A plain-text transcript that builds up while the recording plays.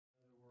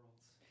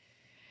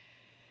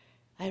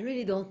I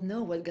really don't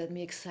know what got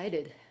me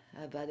excited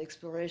about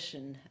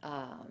exploration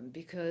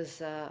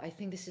because I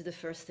think this is the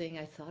first thing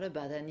I thought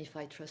about, and if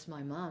I trust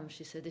my mom,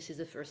 she said this is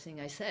the first thing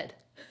I said.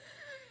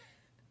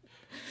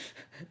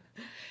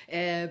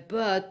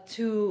 But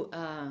to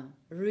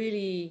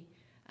really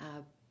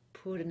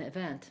put an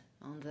event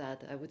on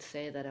that, I would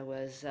say that I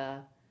was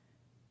 2.5,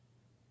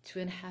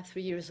 3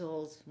 years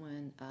old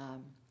when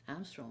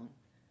Armstrong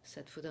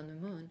set foot on the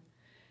moon,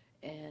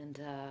 and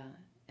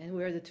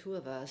we were the two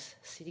of us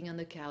sitting on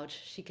the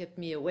couch. She kept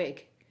me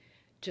awake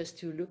just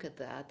to look at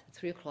that.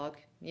 3 o'clock,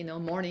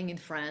 morning in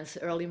France,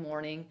 early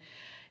morning,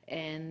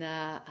 and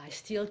I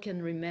still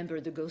can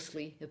remember the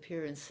ghostly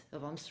appearance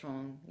of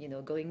Armstrong,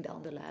 going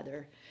down the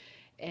ladder.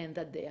 And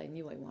that day I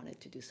knew I wanted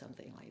to do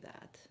something like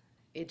that.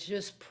 It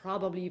just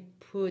probably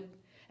put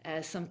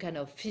some kind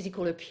of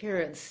physical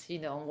appearance,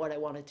 on what I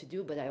wanted to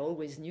do, but I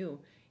always knew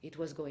it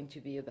was going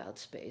to be about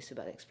space,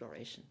 about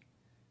exploration.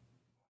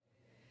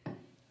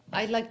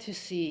 I'd like to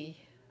see,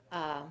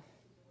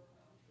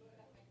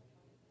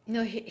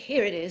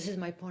 here it is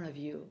my point of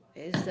view,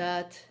 is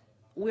that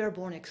we are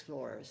born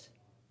explorers.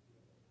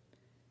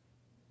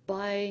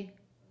 By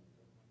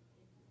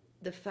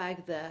the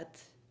fact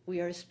that we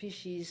are a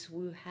species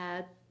who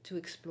had to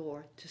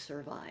explore to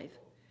survive,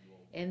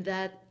 and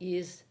that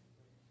is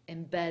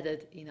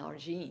embedded in our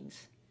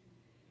genes.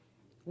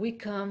 We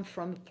come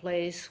from a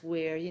place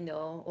where,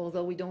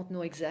 although we don't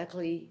know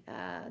exactly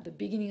the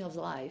beginning of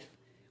life,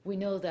 we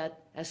know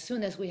that as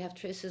soon as we have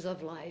traces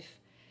of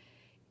life,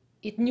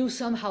 it knew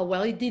somehow,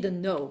 well, it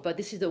didn't know, but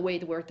this is the way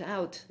it worked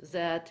out,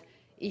 that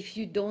if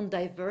you don't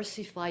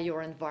diversify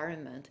your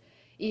environment,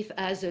 if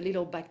as a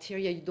little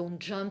bacteria you don't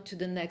jump to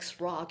the next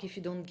rock, if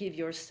you don't give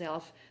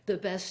yourself the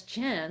best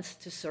chance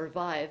to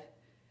survive,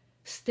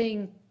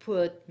 staying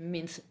put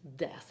means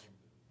death.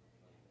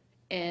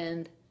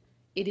 And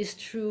it is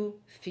true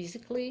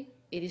physically,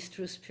 it is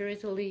true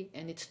spiritually,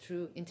 and it's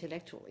true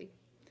intellectually.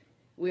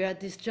 We're at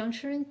this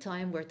juncture in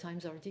time where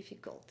times are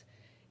difficult.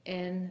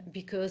 And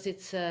because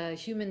it's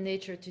human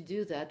nature to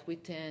do that, we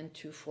tend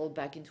to fall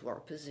back into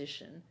our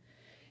position.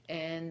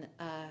 And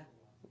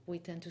we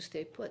tend to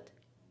stay put.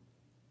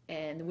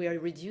 And we are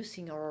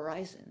reducing our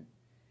horizon.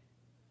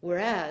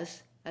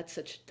 Whereas, at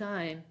such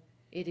time,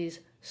 it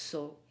is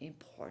so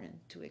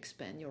important to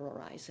expand your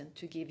horizon,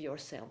 to give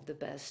yourself the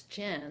best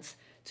chance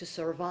to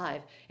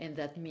survive. And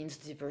that means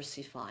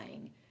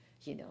diversifying,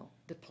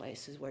 the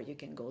places where you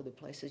can go, the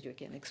places you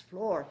can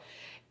explore.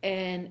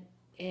 And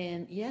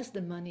yes,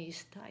 the money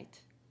is tight,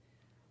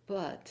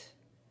 but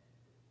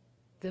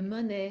the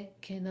money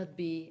cannot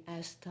be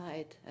as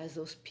tight as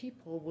those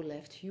people who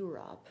left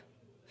Europe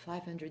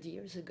 500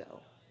 years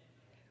ago,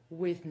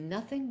 with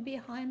nothing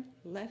behind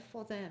left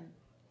for them,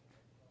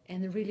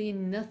 and really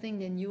nothing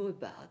they knew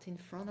about in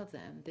front of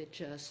them. They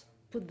just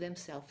put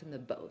themselves in a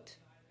boat,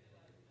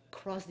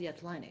 crossed the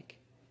Atlantic,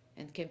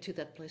 and came to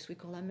that place we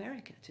call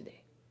America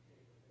today.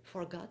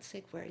 For God's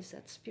sake, where is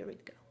that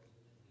spirit go?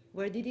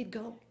 Where did it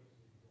go?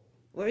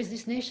 Where is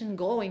this nation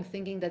going,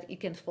 thinking that it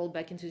can fall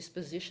back into this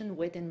position,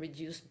 wait and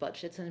reduce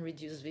budgets and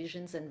reduce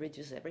visions and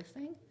reduce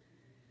everything?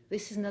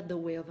 This is not the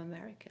way of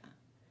America.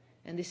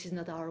 And this is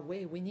not our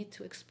way. We need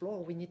to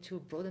explore. We need to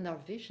broaden our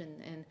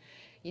vision. And,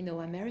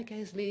 America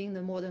is leading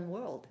the modern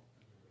world.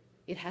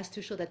 It has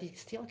to show that it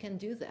still can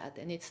do that.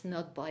 And it's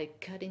not by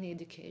cutting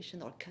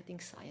education or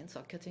cutting science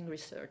or cutting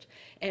research.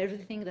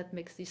 Everything that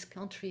makes this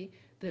country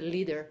the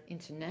leader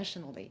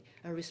internationally,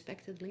 a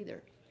respected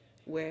leader.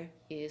 Where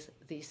is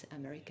this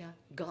America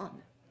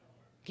gone?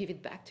 Give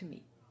it back to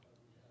me.